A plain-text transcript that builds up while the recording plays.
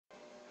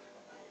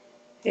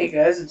Hey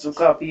guys, it's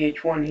Locke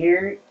H1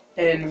 here,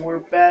 and we're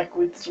back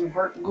with some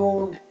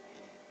SacredGold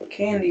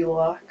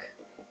Candylocke,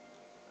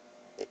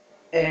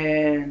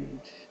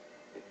 and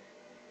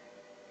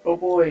oh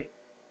boy,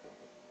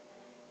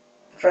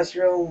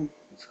 Professor Ohm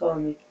is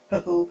calling me.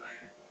 Hello,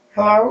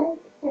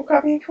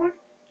 Locke H1?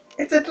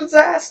 It's a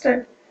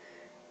disaster!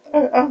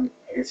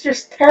 It's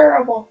just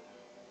terrible!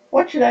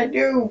 What should I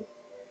do?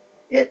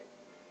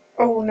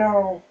 Oh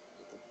no.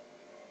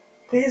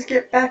 Please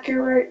get back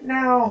here right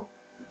now!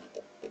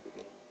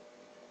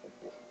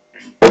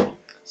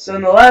 So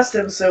in the last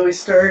episode we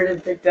started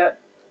and picked that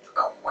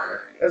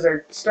as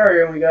our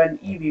starter, and we got an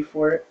Eevee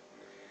for it.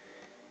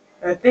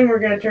 I think we're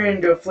going to turn it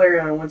into a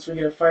Flareon once we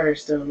get a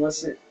Firestone,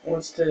 unless it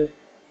wants to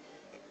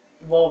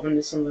evolve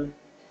into something.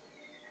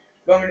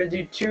 But I'm going to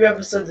do 2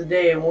 episodes a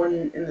day,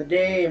 one in the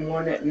day and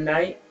one at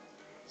night.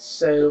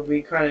 So it'll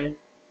be kind of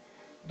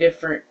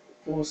different.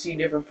 We'll see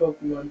different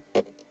Pokemon.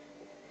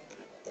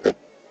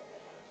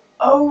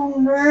 Oh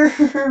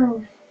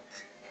no!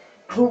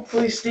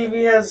 Hopefully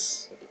Stevie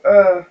has,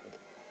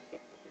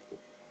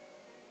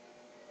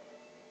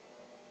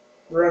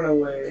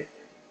 Runaway.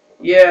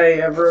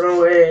 Yeah,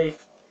 Runaway.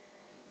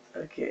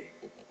 Okay.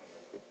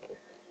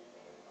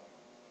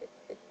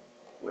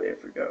 Wait, I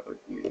forgot what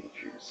your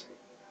nature is.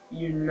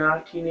 You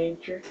naughty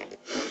nature?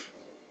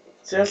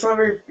 So that's not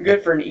very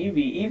good for an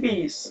Eevee.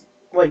 Eevee's,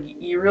 like,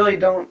 you really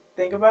don't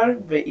think about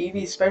it, but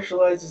Eevee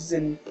specializes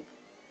in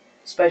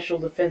special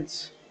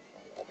defense.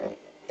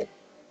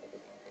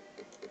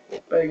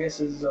 But I guess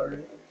this is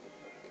alright.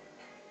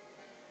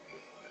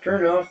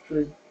 Turn off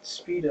the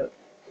speed up.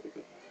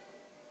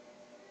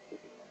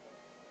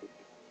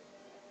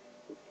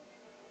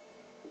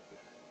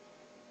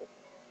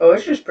 Oh,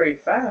 it's just pretty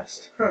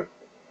fast. Huh.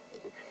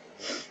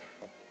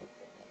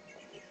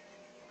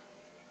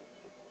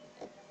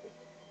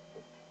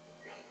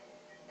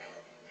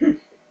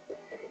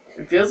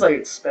 It feels like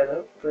it's sped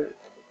up, but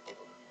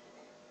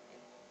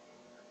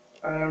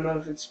I don't know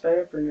if it's sped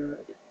up or not.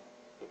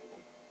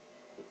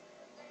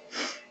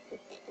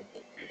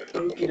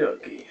 Okie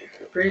dokie.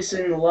 Pretty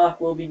soon the lock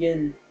will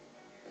begin.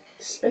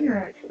 Spinner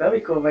rack. That'd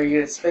be cool if I could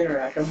get a spinner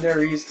rack. I've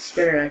never used a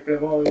spinner rack, but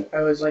I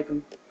always like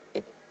them.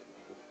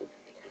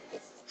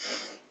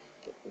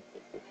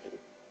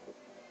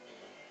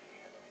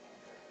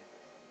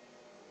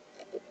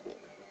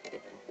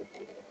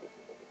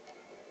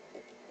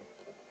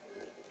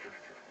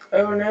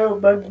 Oh no,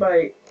 Bug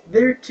Bite.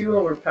 They're too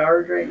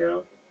overpowered right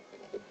now.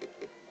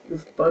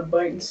 With Bug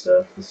Bite and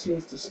stuff. This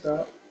needs to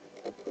stop.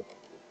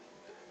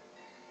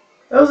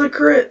 That was a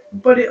crit,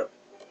 but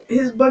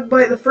his Bug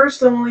Bite the first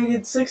time only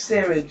did 6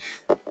 damage.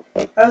 How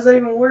does that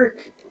even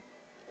work?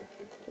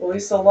 Well, at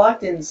least the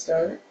lock didn't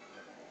start.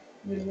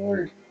 Good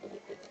lord.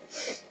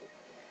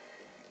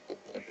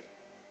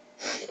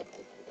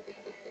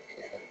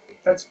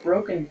 That's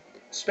broken.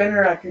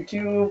 Spinner Rack, you're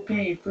too OP.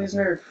 Please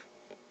nerf.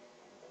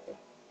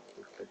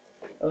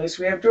 At least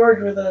we have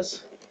George with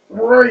us.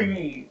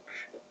 Rage!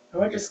 I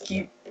might just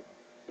keep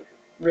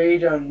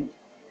Rage on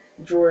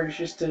George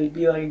just to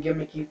be like a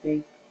gimmicky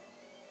thing.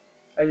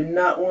 I did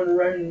not want to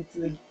run into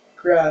the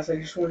grass. I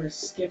just want to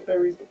skip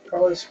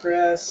all this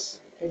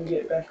grass and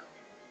get back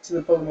to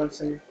the Pokemon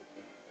Center.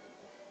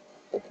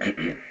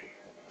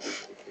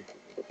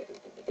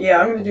 Yeah,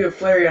 I'm going to do a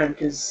Flareon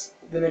because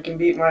then I can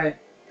beat my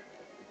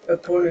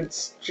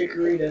opponent's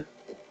Chikorita.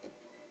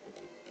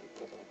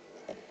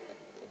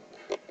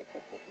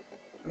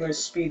 I'm going to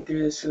speed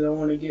through this because I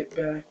want to get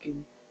back.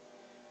 And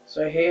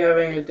so I hate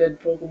having a dead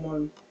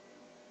Pokemon.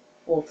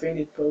 Well,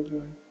 fainted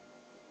Pokemon.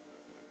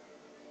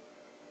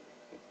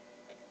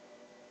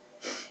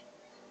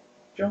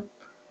 Jump.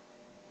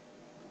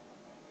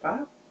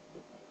 Pop.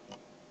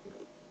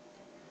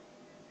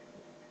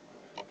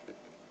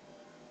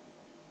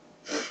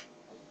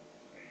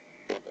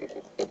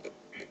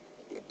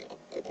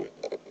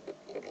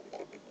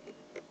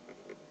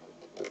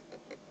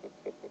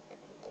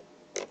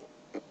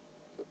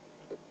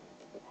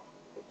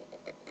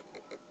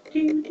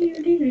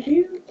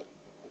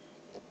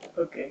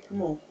 Okay,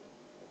 come on.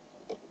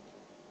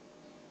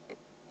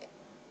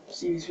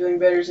 Stevie's feeling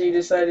better, so he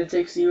decided to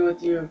take Stevie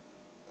with you.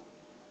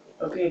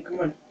 Okay, come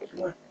on.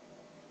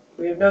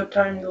 We have no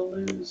time to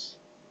lose.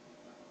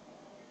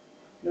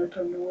 No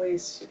time to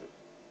waste.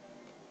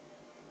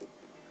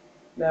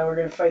 Now we're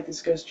gonna fight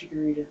this guy's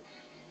Chikorita.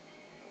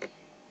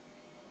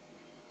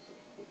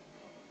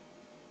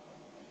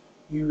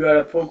 You got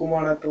a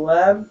Pokemon at the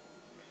lab?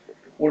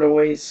 What a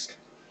waste.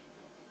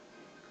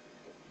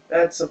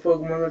 That's a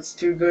Pokemon that's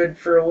too good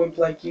for a wimp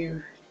like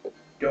you.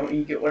 Don't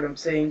you get what I'm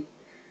saying?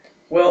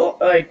 Well,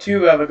 I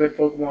too have a good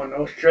Pokemon.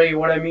 I'll show you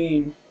what I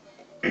mean.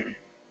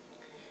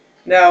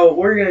 Now, what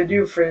we're gonna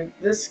do for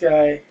this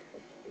guy,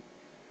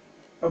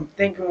 I'm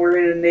thinking we're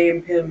gonna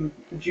name him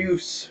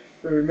Juice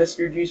for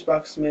Mr.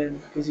 Juicebox Man,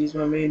 because he's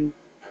my main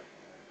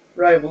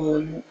rival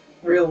in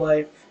real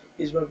life.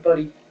 He's my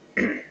buddy,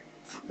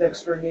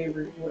 next door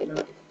neighbor, and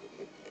whatnot.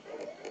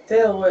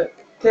 Tail whip.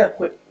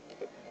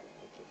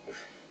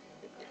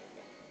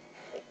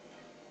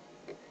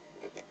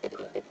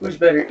 Who's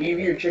better,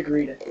 Eevee or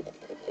Chikorita?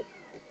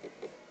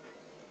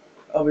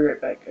 I'll be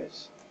right back,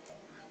 guys.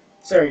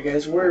 Sorry,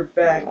 guys, we're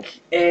back,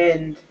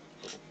 and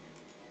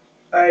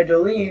I had to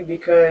leave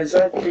because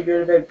I had to go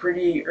to bed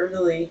pretty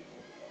early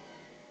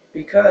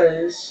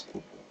because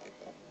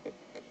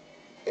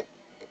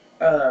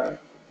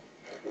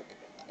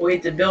we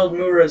have to build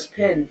Mura's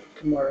pin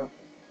tomorrow.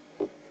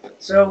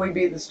 So we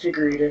beat the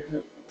sticker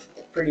reader.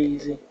 Pretty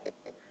easy.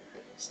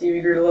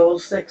 Stevie grew to level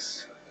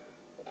 6.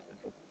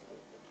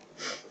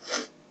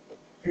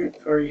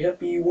 Are you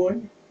happy you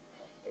won?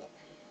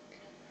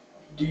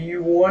 Do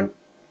you want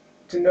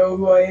to know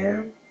who I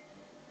am?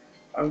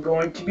 I'm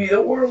going to be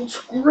the world's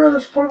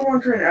greatest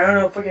Pokemon trainer. I don't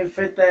know if I can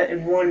fit that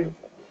in one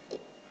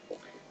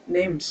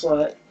name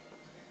slot.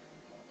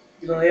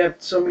 You can only have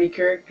so many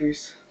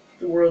characters.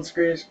 The world's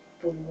greatest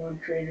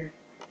Pokemon trainer.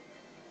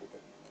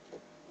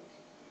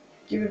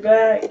 Give it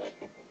back.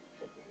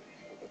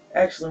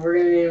 Actually, we're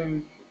going to name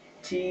him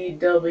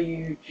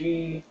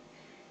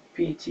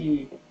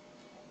TWGPT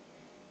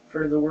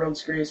for the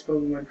world's greatest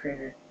Pokemon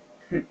trainer.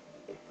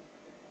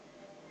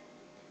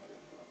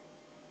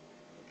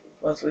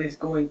 Well, that's what he's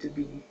going to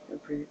be,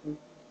 apparently.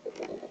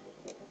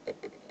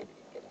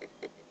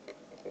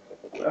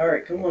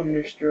 Alright, come on,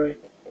 Nurse Joy.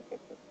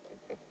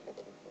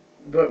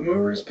 But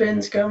Moore's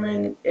pin's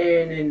coming,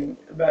 and in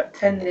about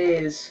 10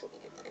 days,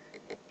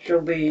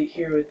 she'll be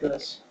here with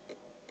us.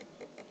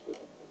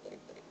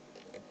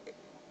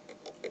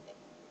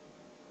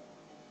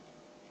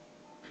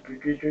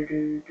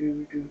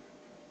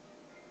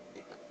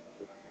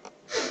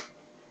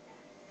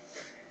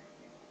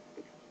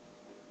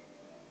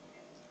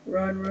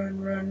 Run, run,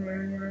 run,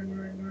 run, run,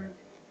 run, run.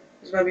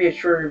 This might be a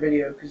shorter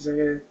video, because I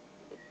gotta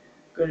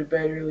go to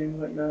bed early and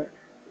whatnot.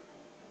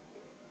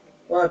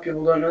 A lot of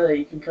people don't know that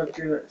you can cut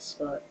through that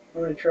spot.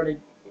 I'm gonna try to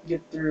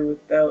get through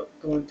without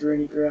going through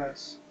any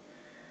grass.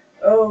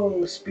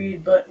 Oh,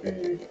 speed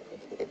button.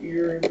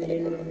 You're the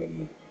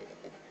enemy.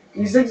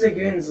 These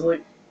Zigzagoons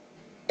look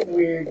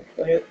weird.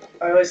 Like,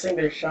 I always think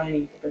they're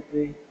shiny, but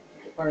they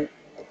aren't.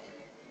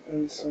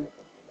 And so,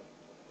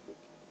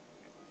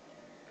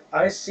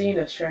 I've seen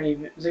a shiny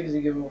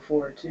Zigzagoon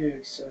before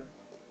too, so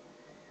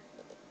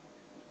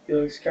it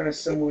looks kind of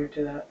similar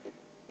to that.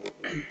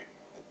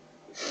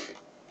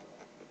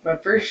 My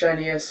first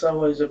shiny I saw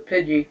was a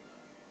Pidgey,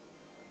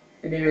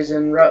 and he was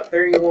in Route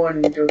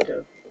 31 in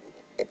Johto.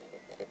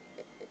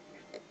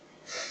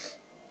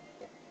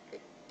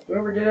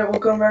 Whoever did it will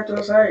come back to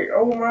the site.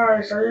 Oh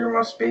my, so you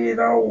must be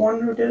the one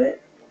who did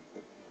it?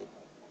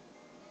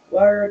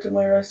 Lyra to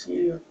my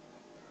rescue.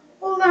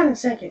 Hold on a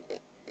second.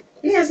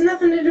 He has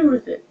nothing to do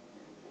with it.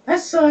 I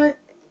saw it.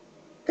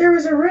 There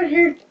was a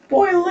red-haired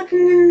boy looking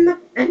in the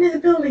end of the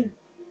building.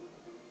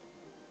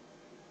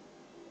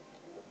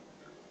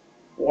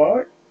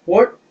 What?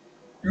 What?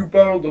 You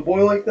battled a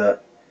boy like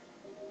that?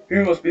 He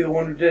must be the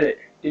one who did it.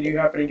 Did you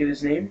happen to get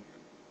his name?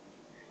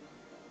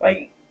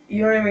 Like,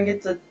 you don't even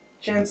get the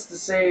chance to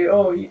say,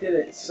 oh, he did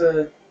it. It's,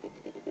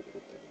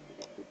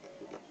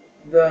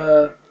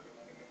 the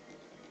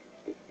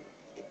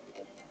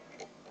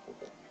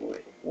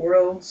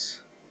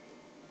world's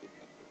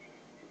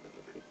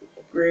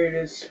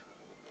greatest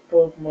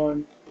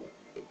Pokemon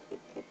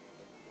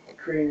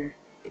trainer.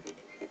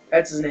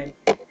 That's his name.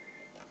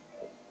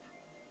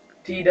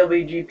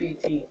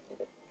 TWGPT.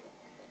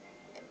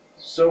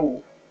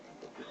 So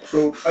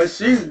I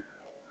see.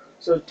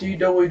 So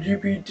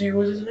TWGPT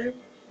was his name?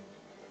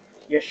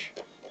 Yes.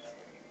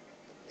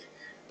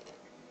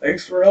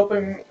 Thanks for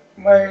helping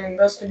my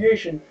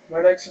investigation.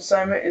 My next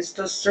assignment is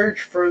to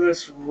search for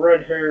this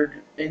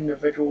red-haired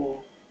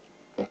individual.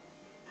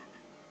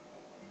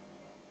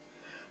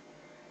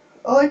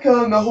 I like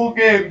how in the whole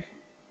game,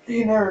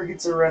 he never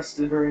gets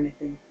arrested or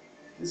anything.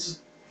 This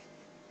is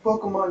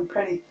Pokemon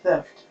petty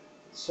theft.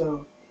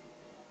 So,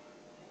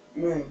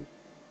 man.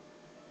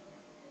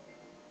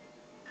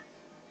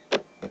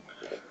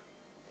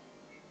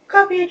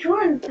 Copy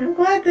H1. I'm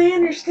glad they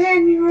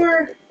understand you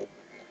are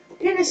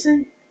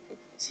innocent.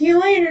 See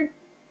you later.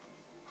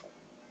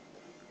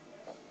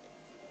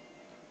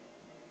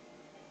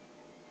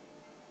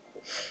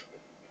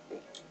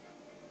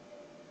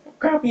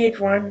 Copy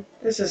H1.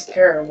 This is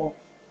terrible.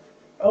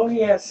 Oh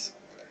yes.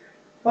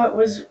 What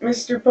was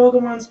Mr.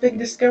 Pokemon's big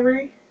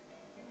discovery?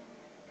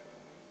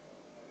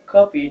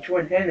 Copy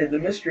H1 handed the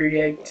mystery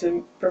egg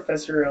to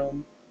Professor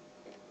Elm.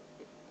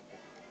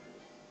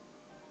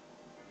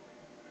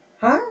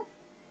 Huh?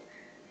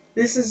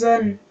 This is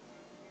an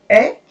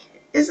egg,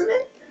 isn't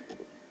it?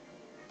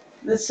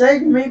 This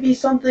egg may be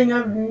something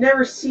I've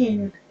never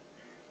seen.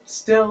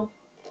 Still,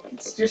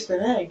 it's just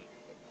an egg.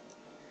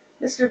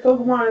 Mr.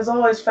 Pokemon is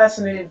always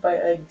fascinated by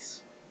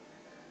eggs.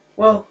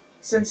 Well,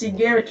 since he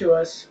gave it to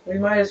us, we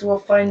might as well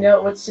find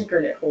out what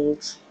secret it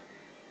holds.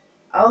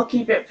 I'll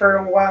keep it for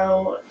a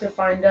while to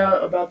find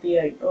out about the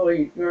egg. Oh,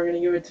 you were going to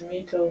give it to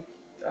me till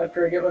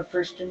after I get my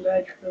first gym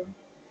badge? Really?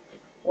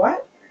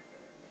 What?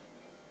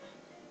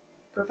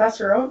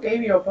 Professor Oak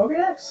gave you a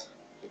Pokedex?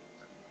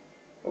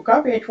 Well,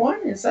 copy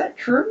H1? Is that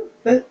true?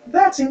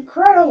 That's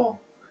incredible!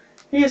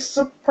 He is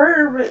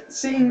superb at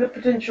seeing the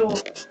potential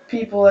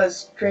people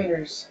as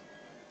trainers.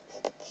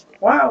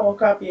 Wow,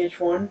 copy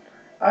H1.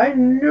 I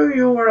knew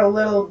you were a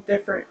little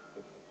different.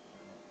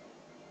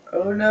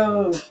 Oh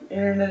no,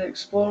 Internet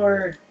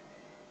Explorer.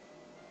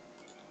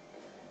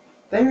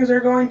 Things are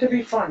going to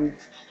be fun.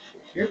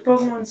 Your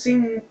Pokemon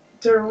seem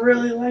to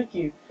really like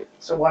you.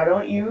 So why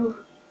don't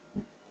you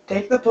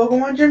take the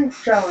Pokemon Gym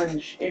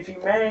Challenge? If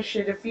you manage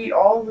to defeat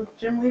all the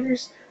gym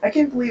leaders, I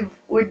can't believe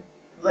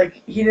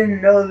he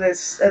didn't know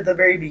this at the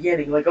very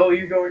beginning. Like, oh,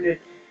 you're going to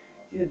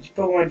do the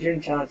Pokemon Gym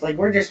Challenge. Like,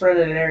 we're just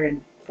running an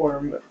errand for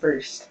him at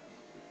first.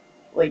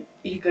 Like,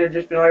 he could have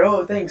just been like,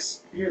 oh,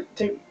 thanks. Here's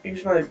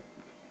my,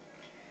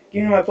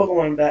 give me my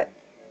Pokemon back.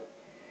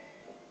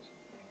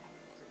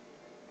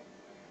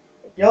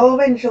 You'll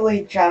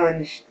eventually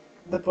challenge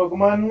the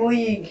Pokemon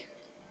League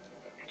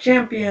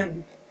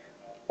champion.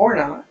 Or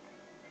not.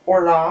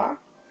 Or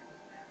not.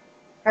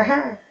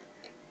 Haha.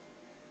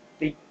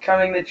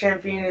 Becoming the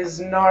champion is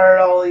not at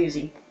all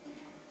easy.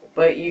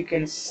 But you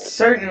can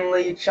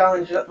certainly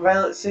challenge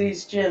Violet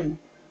City's gym.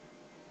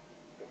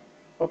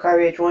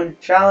 Okay, H1.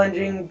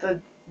 Challenging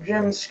the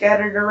gyms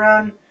scattered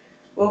around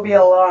will be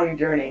a long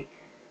journey.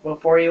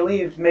 Before you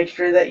leave, make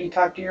sure that you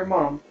talk to your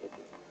mom.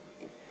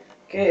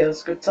 Okay,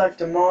 let's go talk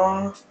to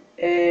Mom,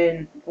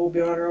 and we'll be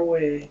on our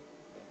way.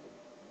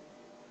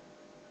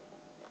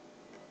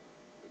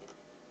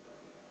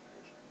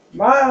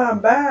 Ma, I'm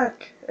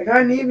back. I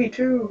got an Eevee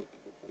too.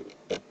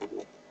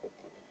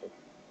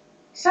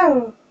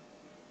 So,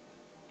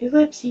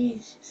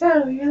 Ellipses.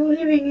 So, you're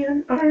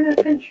leaving on an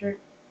adventure.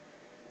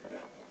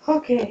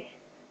 Okay,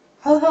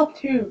 I'll help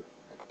too.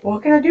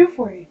 What can I do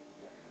for you?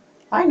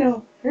 I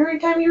know. Every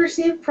time you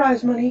receive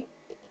prize money,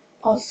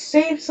 I'll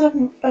save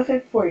some of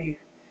it for you.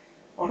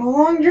 On a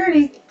long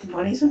journey,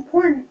 money's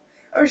important.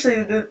 I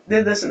actually did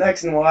this in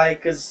X and Y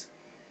because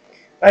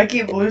I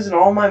keep losing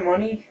all my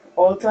money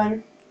all the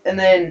time, and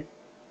then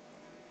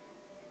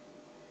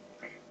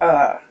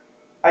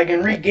I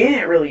can regain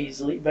it really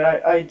easily,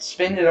 but I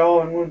spend it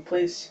all in one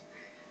place.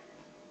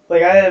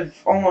 Like, I have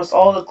almost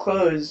all the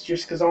clothes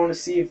just because I want to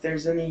see if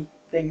there's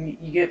anything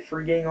you get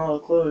for getting all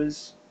the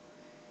clothes.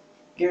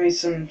 Give me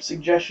some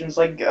suggestions.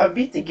 Like, I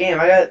beat the game.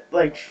 I got,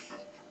 like,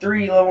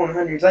 3 level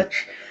 100s.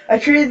 I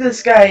traded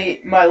this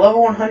guy my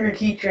level 100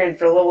 Heatran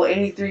for level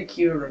 83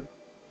 Kyurem.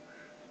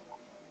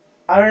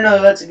 I don't know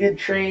if that's a good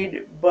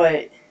trade,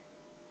 but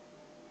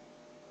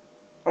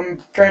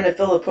I'm trying to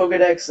fill the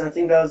Pokedex, and I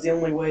think that was the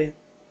only way.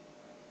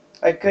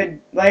 I could,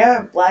 like, I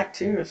have black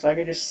too, so I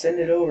could just send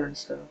it over and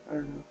stuff. I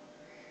don't know.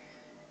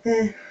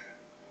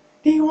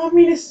 Do you want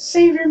me to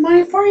save your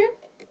money for you?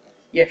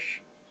 Yes.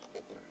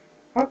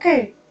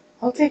 Okay,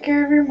 I'll take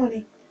care of your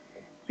money.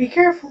 Be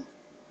careful.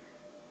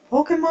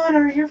 Pokemon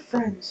are your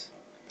friends.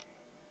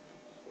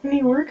 When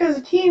you work as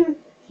a team,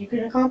 you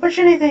can accomplish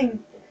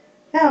anything.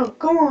 Now,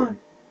 go on.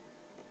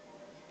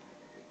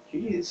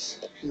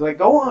 Jeez. She's like,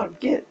 go on,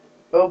 get.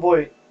 Oh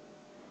boy.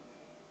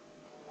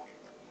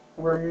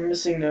 We're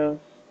missing a...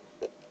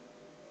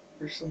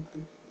 or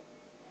something.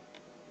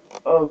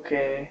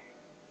 Okay.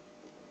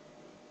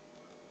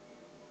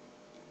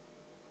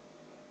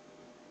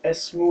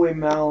 Es muy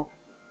mal.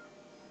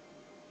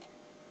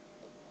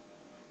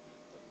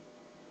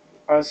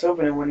 I was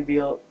hoping it wouldn't be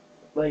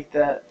like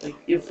that. Like,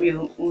 if we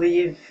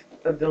leave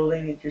a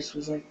building, it just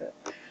was like that.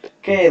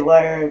 Okay,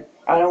 liar.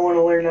 I don't want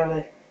to learn how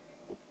to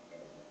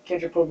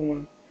catch a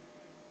Pokemon.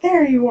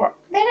 There you are.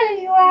 There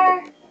you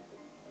are.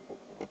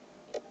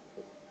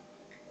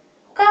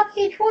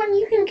 Copy H1,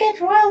 you can catch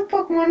wild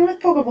Pokemon with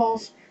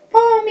Pokeballs.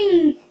 Follow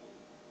me.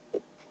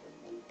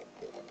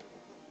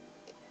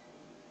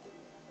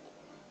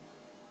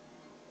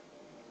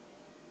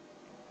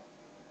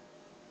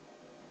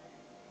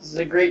 This is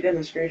a great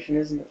demonstration,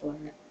 isn't it,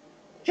 liar?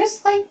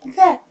 Just like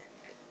that.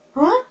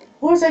 Huh?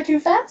 Was I too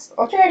fast?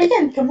 I'll try it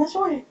again. Come this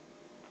way.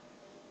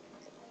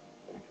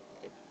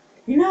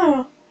 You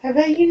know. I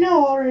bet you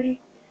know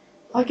already.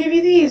 I'll give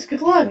you these.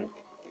 Good luck.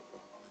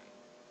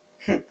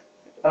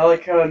 I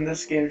like how in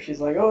this game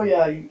she's like, oh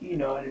yeah, you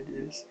know how to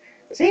do this.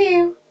 See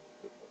you.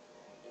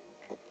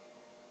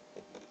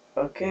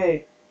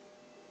 Okay.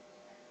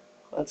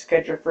 Let's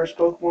catch our first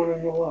Pokemon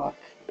in the lock.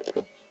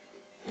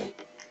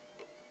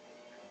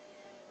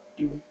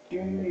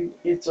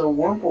 It's a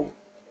Wurmple.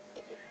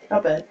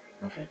 Not bad.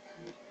 Okay.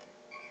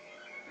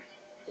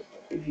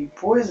 If you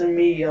poison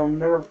me, I'll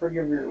never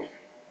forgive you.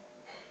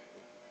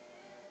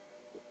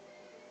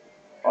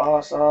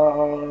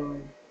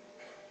 Awesome.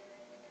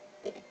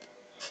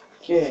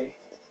 Okay.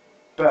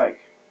 Back.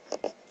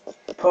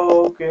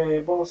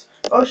 Pokeballs.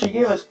 Oh, she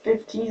gave us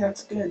 15.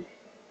 That's good.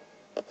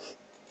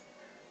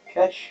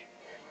 Catch.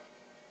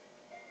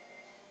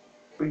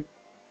 Bing,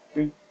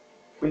 bing,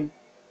 bing.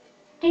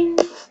 Ding.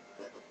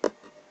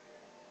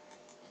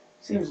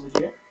 Seems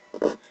legit.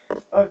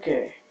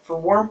 Okay.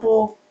 For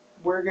Wurmple,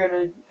 we're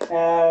gonna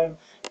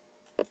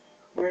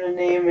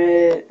name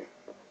it,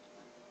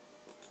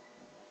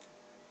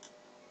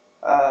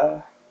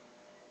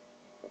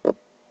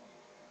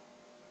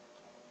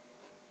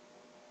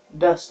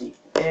 Dusty.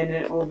 And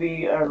it will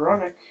be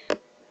ironic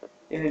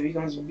if it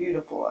becomes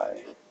Beautiful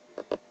Eye.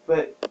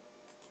 But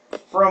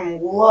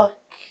from luck,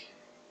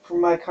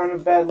 from my kind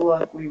of bad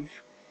luck, we've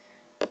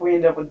we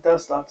end up with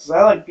dust oxes.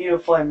 I like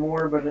Beetafly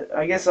more, but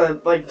I guess I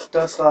like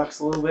dust ox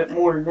a little bit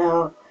more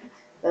now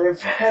that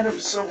I've had him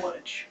so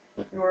much.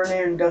 We were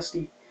named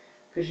Dusty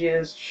because she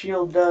has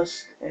shield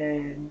dust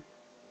and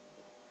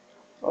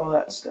all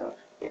that stuff.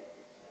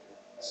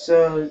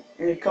 So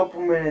in a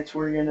couple minutes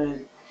we're gonna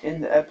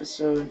end the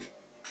episode.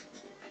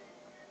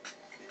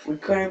 We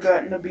could have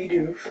gotten a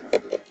Bidoof.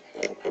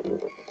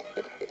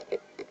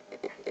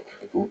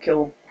 Who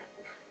killed him?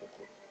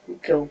 Who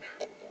killed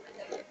him?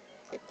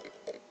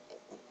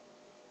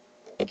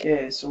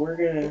 Okay, so we're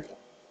gonna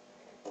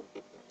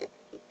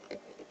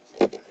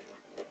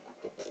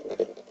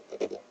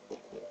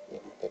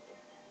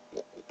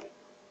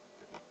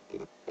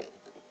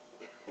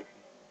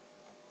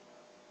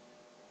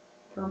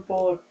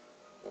purple.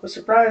 Was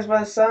surprised by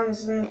the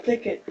sounds in the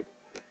thicket.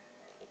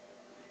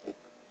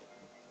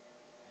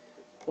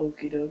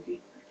 Okie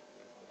dokie.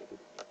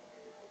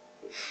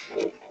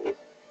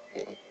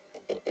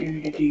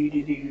 Do do do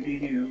do do do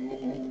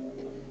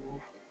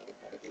do.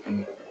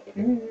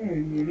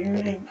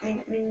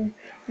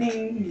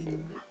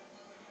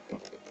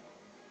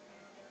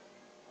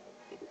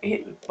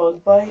 Hit with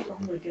bug bite? Oh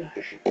my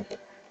gosh.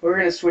 We're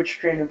gonna switch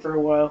training for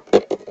a while.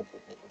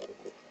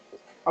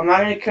 I'm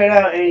not gonna cut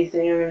out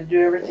anything. I'm gonna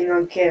do everything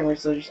on camera,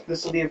 so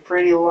this will be a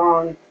pretty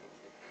long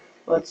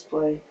let's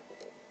play.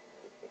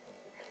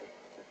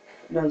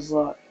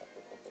 Nuzlocke.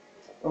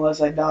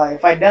 Unless I die.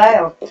 If I die,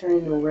 I'll turn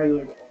into a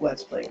regular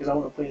let's play because I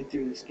want to play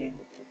through this game.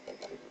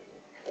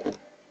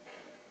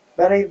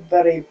 Very,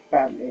 very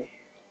badly.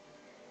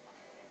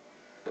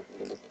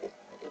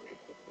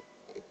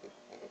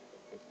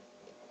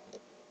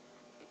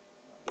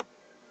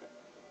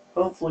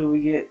 Hopefully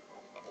we get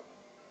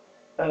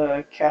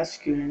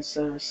Cascoon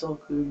instead of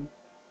Silcoon.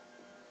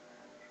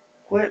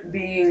 Quit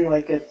being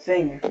like a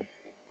thing.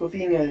 Quit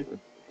being a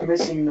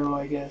missing no,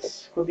 I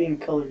guess. Quit being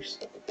colors.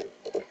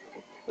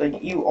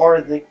 Like, you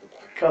are the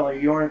color.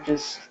 You aren't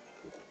just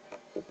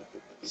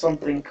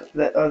something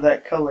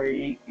that color.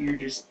 You're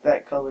just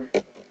that color.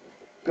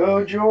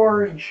 Go,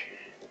 George!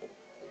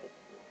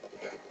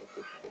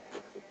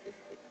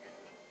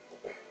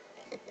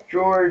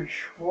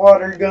 George,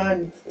 water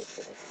gun!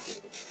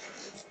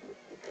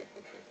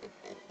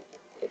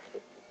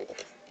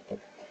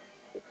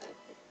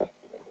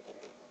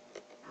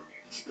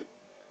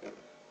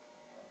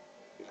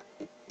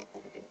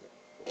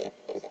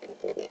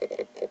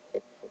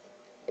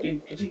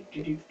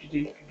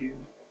 Do.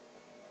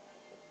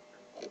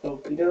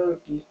 Okie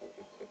dokie.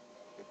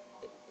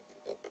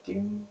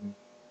 Do.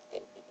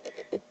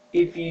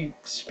 If you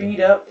speed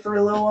up for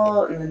a little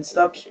while and then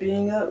stop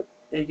speeding up,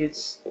 it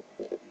gets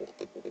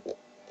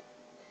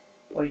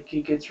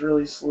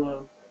really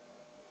slow.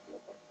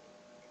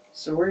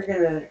 So we're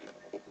gonna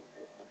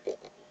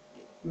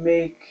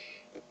make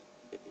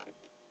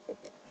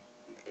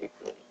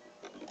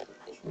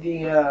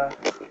the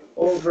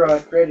old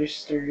rod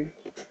registered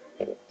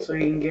so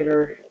you can get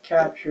our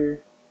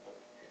capture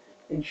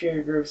in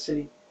Cherry Grove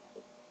City.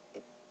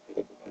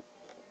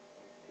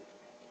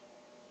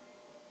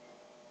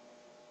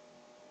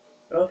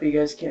 I hope you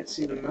guys can't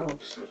see the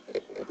mouse.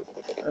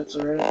 That's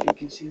alright if you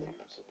can see the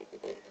mouse.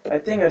 I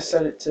think I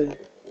set it to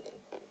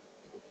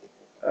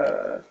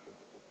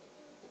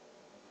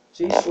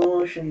see slow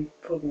motion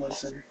Pokemon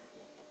Center.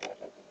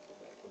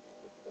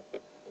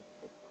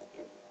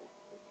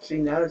 See,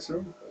 now it's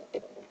normal.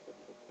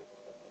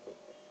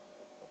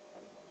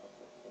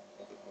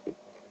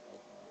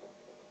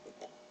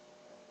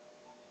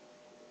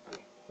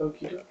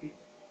 Okie dokie.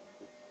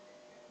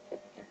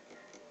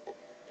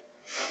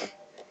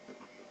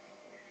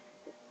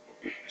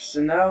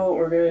 So now what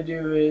we're gonna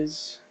do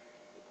is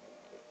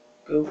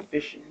go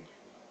fishing.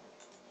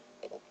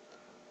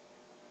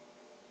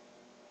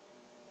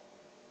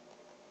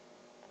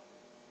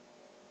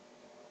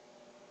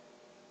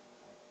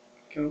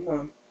 Come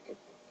on.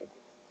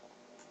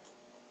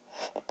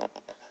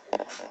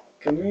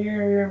 Come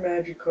here,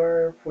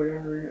 Magikarp,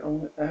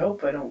 whatever. I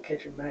hope I don't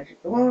catch a Magic.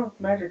 Well,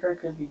 Magikarp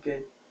could be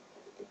good.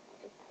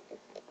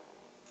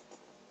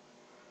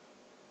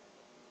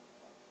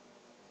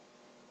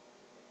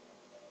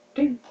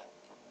 Ding!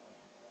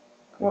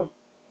 Come on.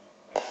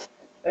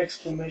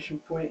 Exclamation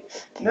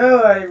point.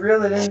 No, I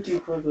reeled it in too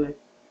quickly.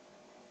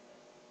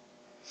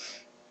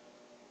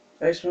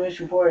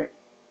 Exclamation point.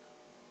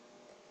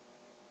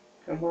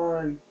 Come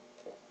on.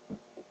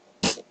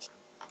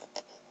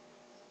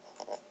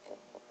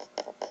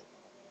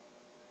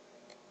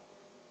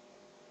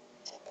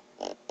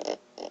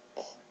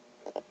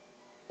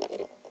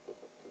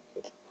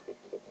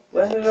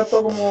 Landed a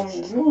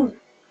Pokemon. Woo.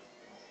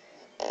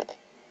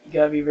 You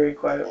gotta be very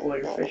quiet while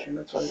you're fishing.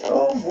 That's why.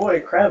 Oh boy,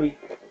 Krabby.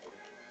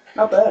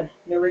 Not bad.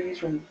 Never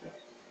used one before.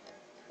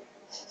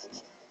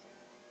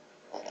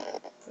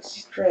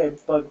 Let's try a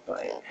bug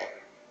bite.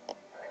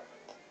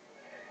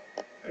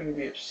 I'm gonna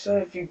be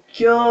upset if you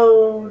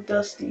kill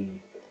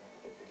Dusty.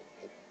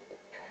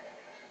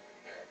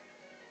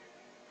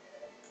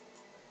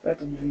 That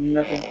did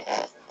nothing.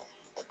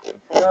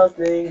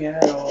 Nothing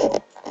at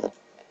all.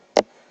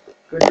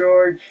 Good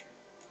George.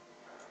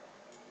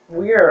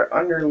 We are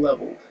under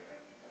leveled.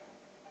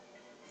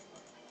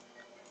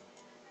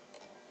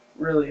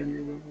 really under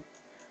level.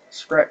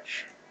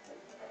 Scratch.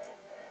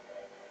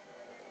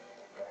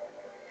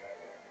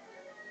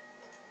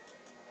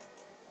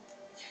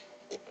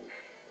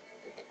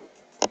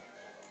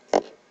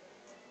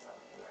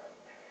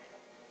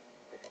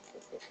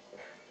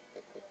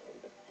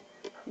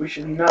 We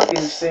should not be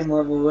the same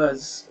level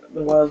as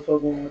the wild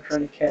Pokemon we're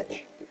trying to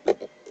catch.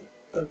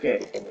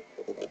 Okay.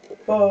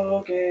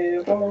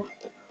 Pokeball.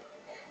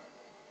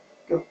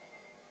 Go.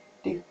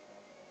 Ding,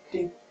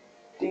 ding,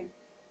 ding.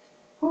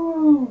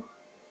 Woo!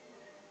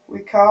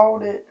 We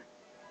caught it.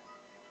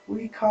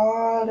 We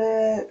caught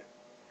it.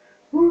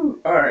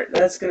 Woo! Alright,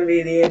 that's gonna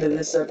be the end of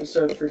this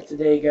episode for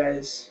today,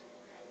 guys.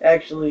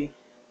 Actually,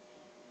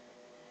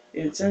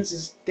 it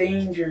senses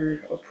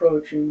danger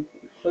approaching.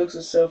 It cloaks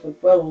itself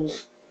with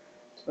bubbles.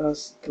 So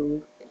that's to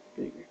look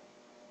bigger.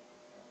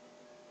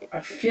 I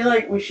feel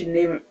like we should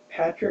name it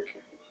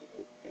Patrick.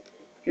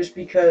 Just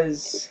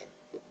because.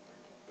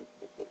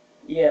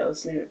 Yeah,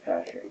 let's name it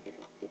Patrick.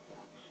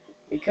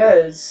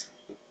 Because.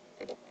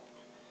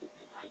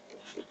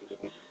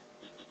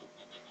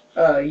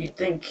 You'd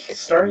think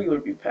Starry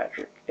would be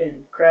Patrick,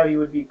 and Krabby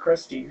would be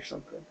Krusty or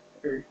something.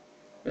 Or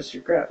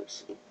Mr.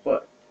 Krabs.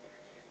 But.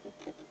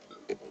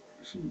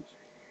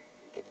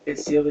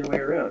 It's the other way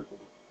around.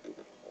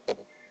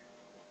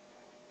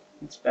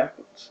 It's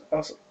backwards.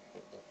 Awesome.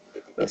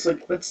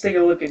 Let's take a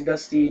look at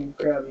Dusty and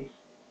Krabby.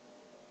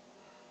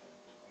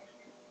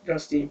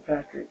 Dusty and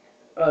Patrick.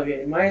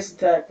 Okay, minus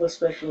attack plus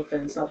special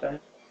defense, not bad.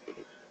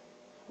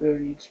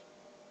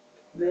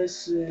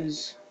 This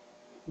is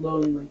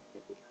lonely.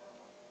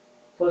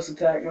 Plus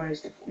attack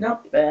minus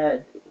not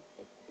bad.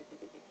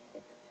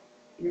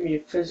 Give me a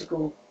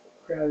physical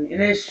Krabby.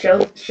 And his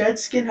shed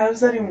skin, how does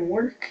that even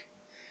work?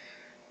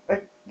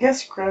 I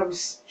guess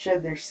crabs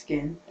shed their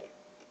skin.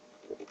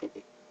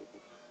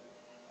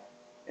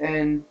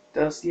 And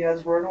Dusty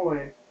has run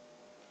away.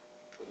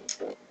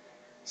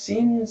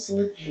 Seems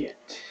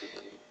legit.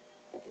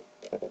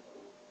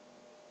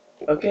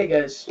 Okay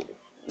guys,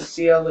 we'll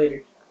see y'all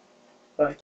later. Bye.